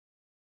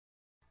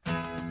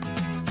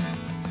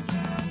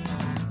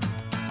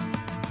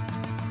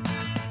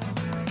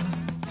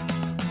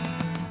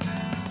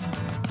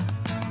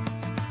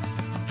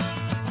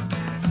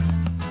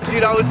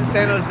dude, I was in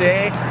San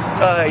Jose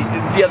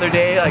the other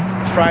day, like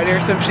Friday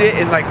or some shit,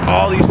 and like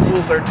all these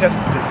tools are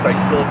tested just like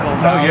Silicon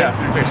Valley. Oh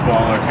yeah, they're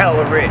smaller.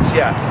 Hella rich,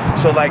 yeah.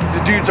 So like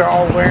the dudes are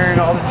all wearing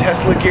all the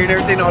Tesla gear and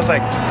everything. I was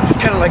like, just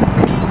kind of like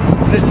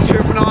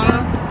tripping on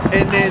them,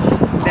 and then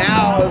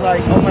now I was like,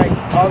 oh my,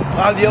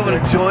 I'll be able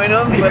to join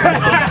them, but like,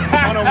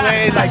 on a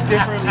way like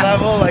different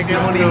level, like they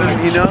won't even,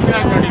 you know. You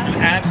guys aren't even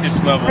at this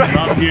level. Right.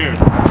 I'm here.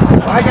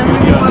 I got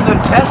me one of the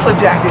Tesla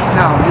jackets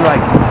now. Be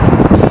like,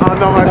 oh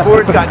no, my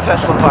board's got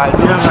Tesla vibes.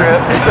 Don't trip.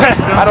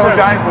 I don't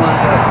drive one,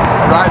 but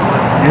I ride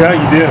one. Yeah,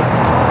 you do.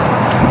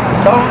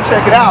 Oh,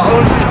 check it out. Oh,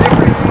 see the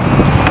difference.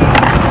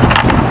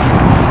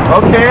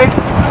 Okay.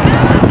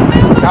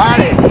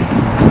 Got it.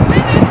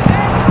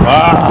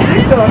 Wow.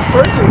 That's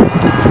perfect.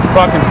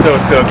 Fucking so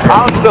stoked.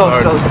 I'm so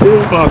stoked,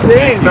 dude.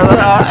 Same, brother.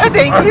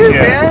 Thank you,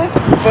 man.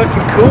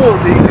 Fucking cool,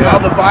 dude. Yeah.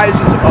 All the vibes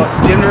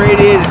just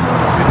generated.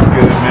 It's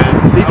good, man.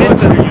 They did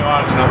some.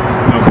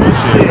 No bullshit.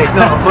 Sick.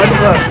 No, much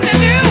love.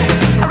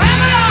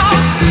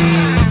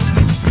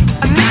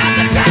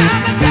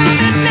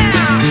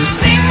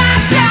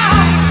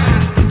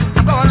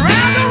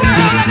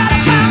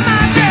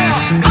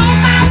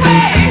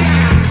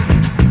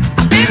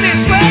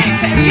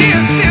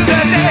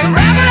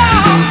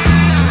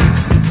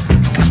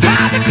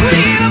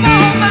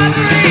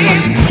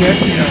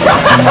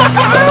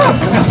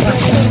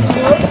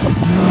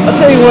 I'll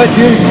tell you what,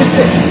 dude, it's just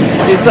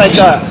it's like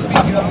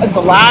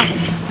the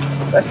last,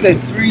 let's say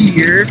 3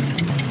 years,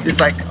 it's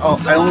like, oh,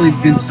 I only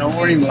been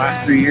snowboarding the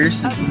last 3 years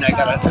since when I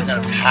got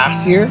a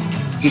pass here,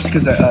 just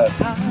because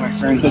my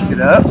friend hooked it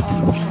up.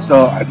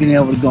 So I've been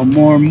able to go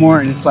more and more,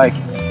 and it's like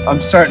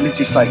I'm starting to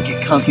just like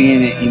get comfy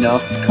in it, you know.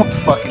 A couple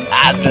fucking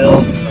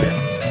Advils.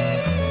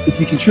 If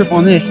you can trip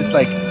on this, it's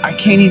like I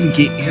can't even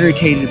get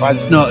irritated by the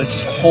snow. It's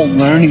just a whole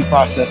learning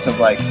process of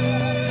like,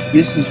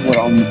 this is what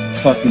I'm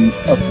fucking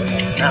up with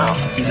now.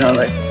 You know,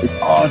 like it's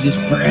all just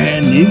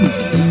brand new.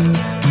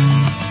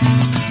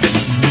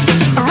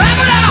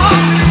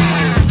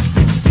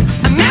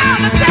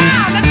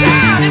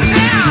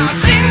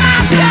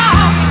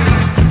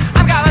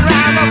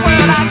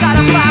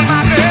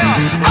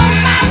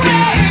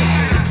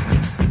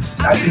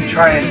 I've been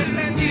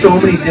trying so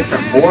many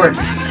different boards,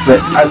 but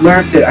I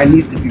learned that I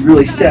need to be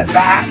really set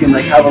back and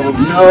like have a little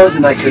nose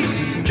and like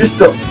just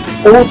the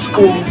old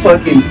school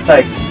fucking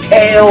like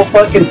tail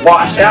fucking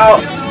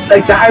washout.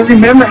 Like I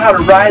remember how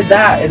to ride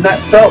that, and that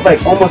felt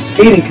like almost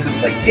skating because it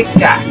was like tic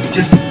tac. You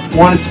just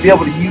wanted to be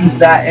able to use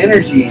that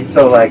energy, and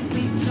so like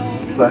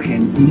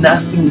fucking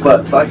nothing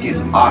but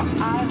fucking awesome.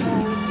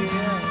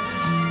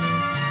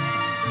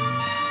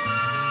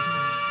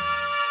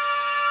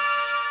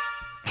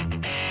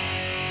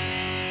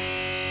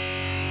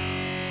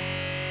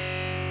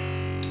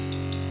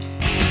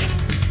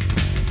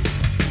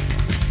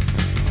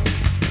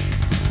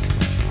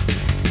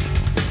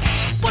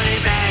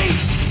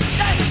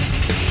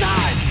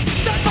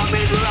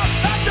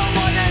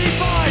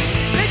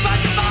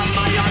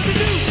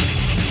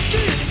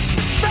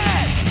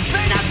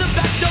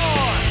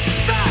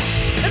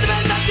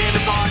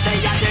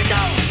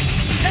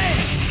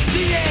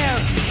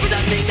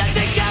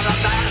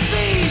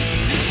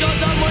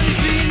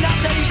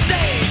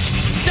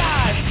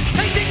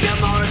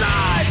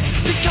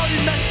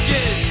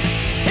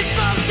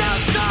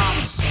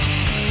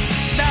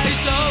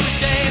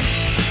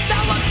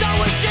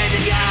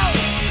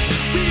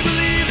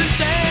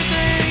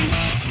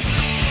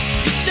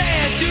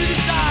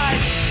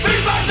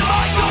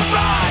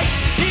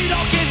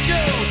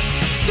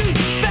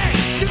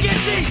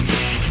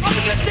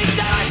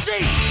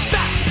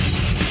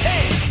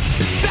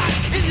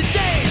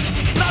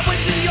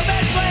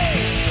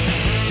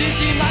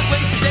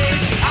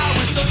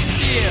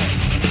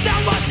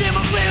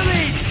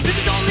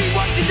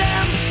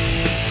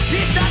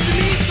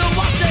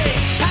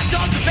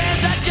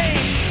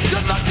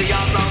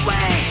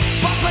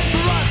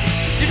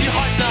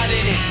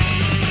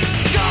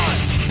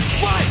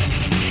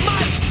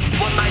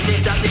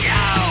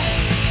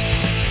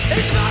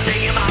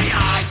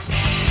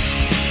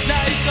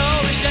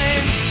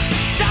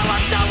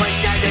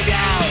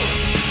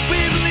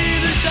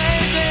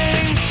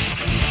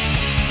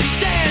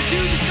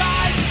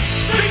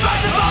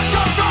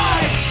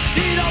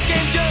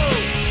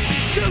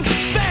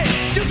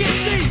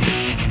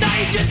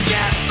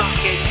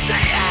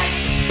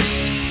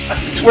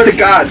 I swear to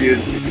God, dude,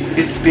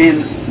 it's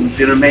been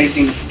an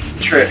amazing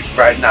trip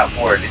riding that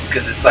board. It's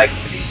because it's like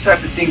these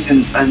type of things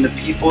and the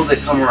people that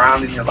come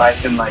around in your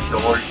life and like the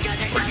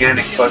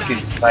organic fucking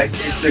like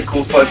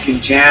mystical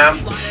fucking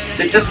jam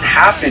that doesn't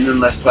happen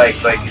unless like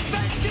it's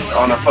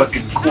on a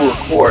fucking cool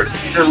accord.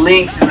 These are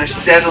links and they're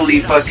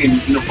steadily fucking,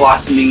 you know,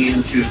 blossoming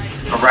into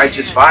a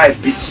righteous vibe.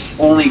 It's just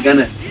only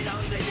gonna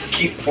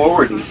keep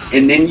forwarding,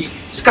 and then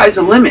sky's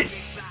the limit.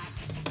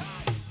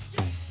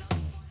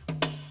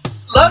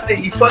 Love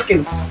that you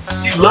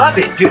love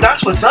it, dude.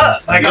 That's what's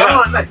up. Like, yeah,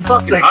 I'm not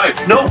fucking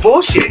like no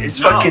bullshit. It's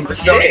fucking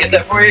sick. Let me get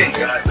that for you.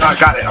 I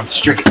got it. I'm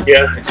strict.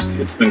 Yeah,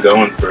 it's been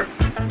going for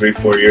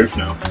 3-4 years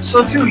now.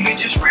 So, dude, you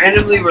just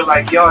randomly were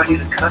like, yo, I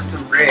need a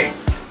custom rig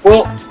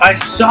Well, I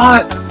saw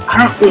it. I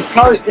don't. It was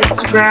probably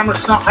Instagram or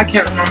something. I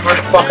can't remember where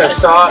the fuck I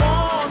saw it.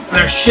 And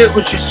their shit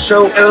was just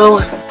so ill,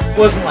 and it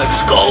wasn't like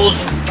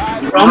skulls.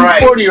 I'm a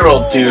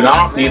 40-year-old dude.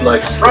 I don't need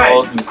like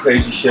skulls and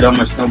crazy shit on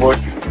my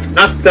snowboard.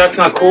 Not that that's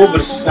not cool, but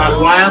it's just not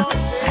who I am.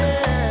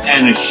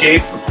 And the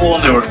shapes were cool,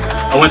 and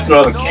I went through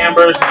all the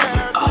cambers. And I was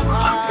like, oh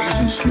fuck, they're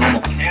using just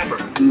normal camber.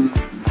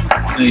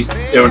 And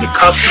there was a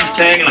custom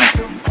thing, and I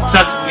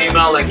sent them an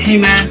email like, hey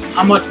man,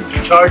 how much would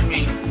you charge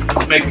me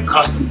to make a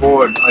custom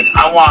board? Like,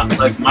 I want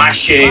like my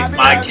shape,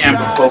 my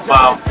camber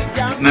profile.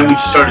 And then we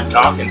just started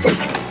talking.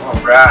 Oh,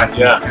 rad.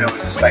 Yeah. And it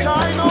was just like,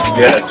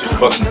 yeah, it just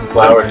fucking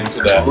flowered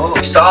into that.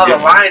 you saw the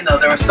line though,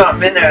 there was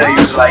something in there that you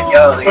was like,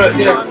 yo,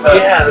 what's up?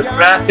 Yeah, the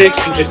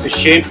graphics and just the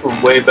shapes were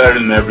way better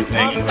than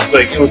everything. It was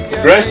like, it was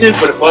progressive,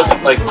 but it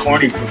wasn't like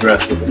corny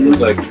progressive. It was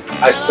like,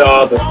 I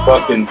saw the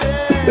fucking,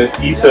 the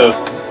ethos,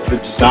 the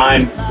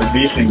design, the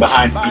reasoning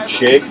behind each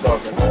shape. So I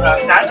was like,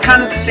 alright. That's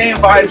kind of the same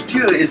vibes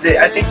too, is that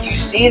I think you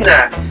seen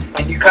that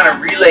and you kind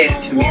of relayed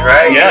it to me,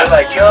 right? Yeah. You're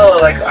like, yo,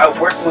 like I'm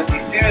working with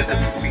these dudes and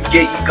we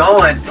get you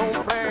going.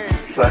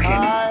 Fucking,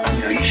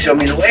 you know, you show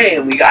me the way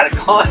and we got it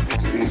going.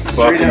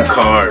 Fucking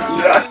cards.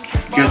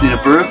 You guys need a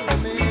brew?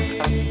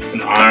 It's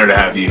an honor to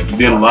have you. You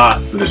did a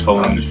lot for this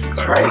whole industry,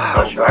 Card.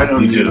 Right.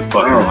 You did a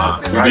fucking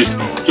lot.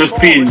 Just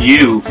being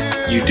you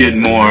did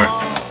more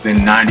than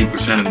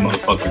 90% of the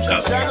motherfuckers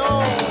out there.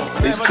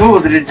 It's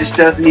cool that it just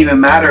doesn't even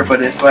matter, but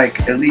it's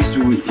like at least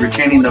we're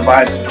retaining the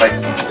vibes of like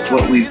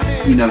what we've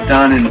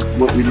done and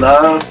what we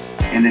love,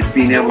 and it's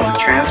being able to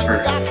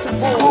transfer.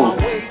 It's cool,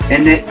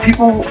 and that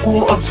people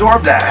will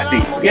absorb that. I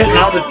think. Yeah, and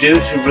all the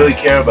dudes who really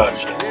care about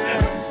shit.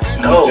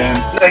 No,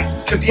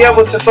 like to be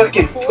able to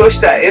fucking push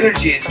that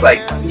energy. It's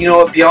like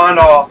beyond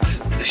all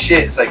the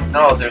shit. It's like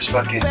no, there's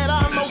a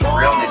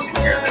realness in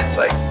here. That's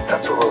like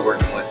that's what we're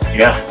working with.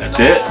 Yeah, that's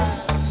it.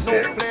 That's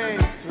it.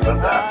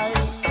 Love that.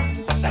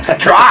 It's a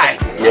try.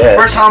 Yeah.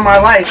 First time in my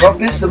life. Oh,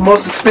 this is the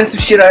most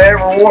expensive shit I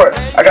ever wore.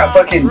 I got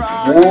fucking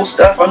wool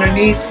stuff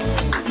underneath.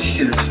 This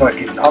shit is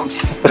fucking. I'm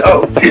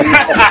stoked.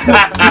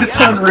 It's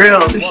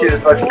unreal. This shit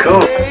is fucking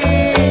cool.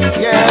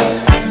 Yeah.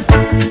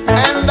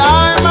 And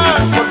I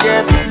might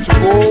forget to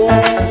go.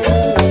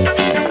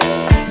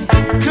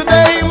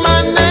 Today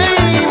my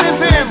name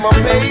is in my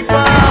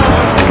paper.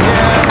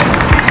 Yeah.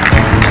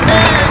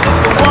 And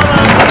what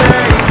I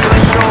say to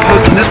show.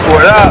 Hooking this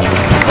board up.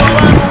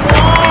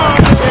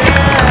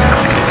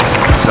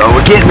 So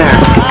we're getting there.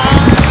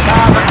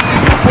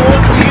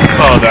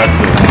 Oh, that's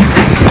it.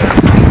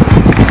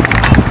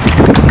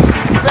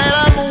 Said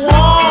I'm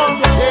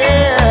wanted.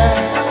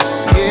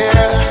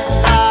 Yeah.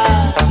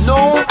 No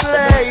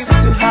place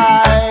to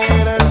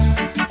hide.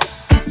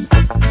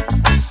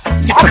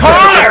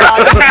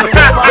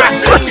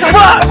 What the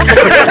fuck?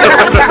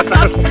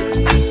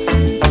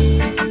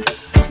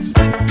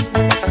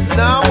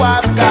 Now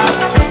I've got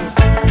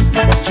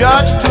to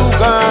judge two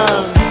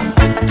guns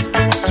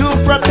to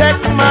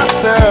protect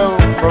myself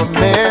from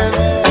men.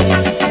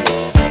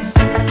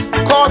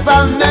 'Cause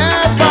I've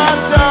never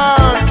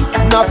done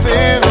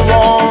nothing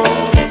wrong,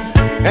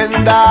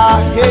 and I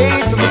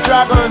hate the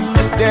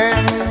dragon's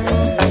den.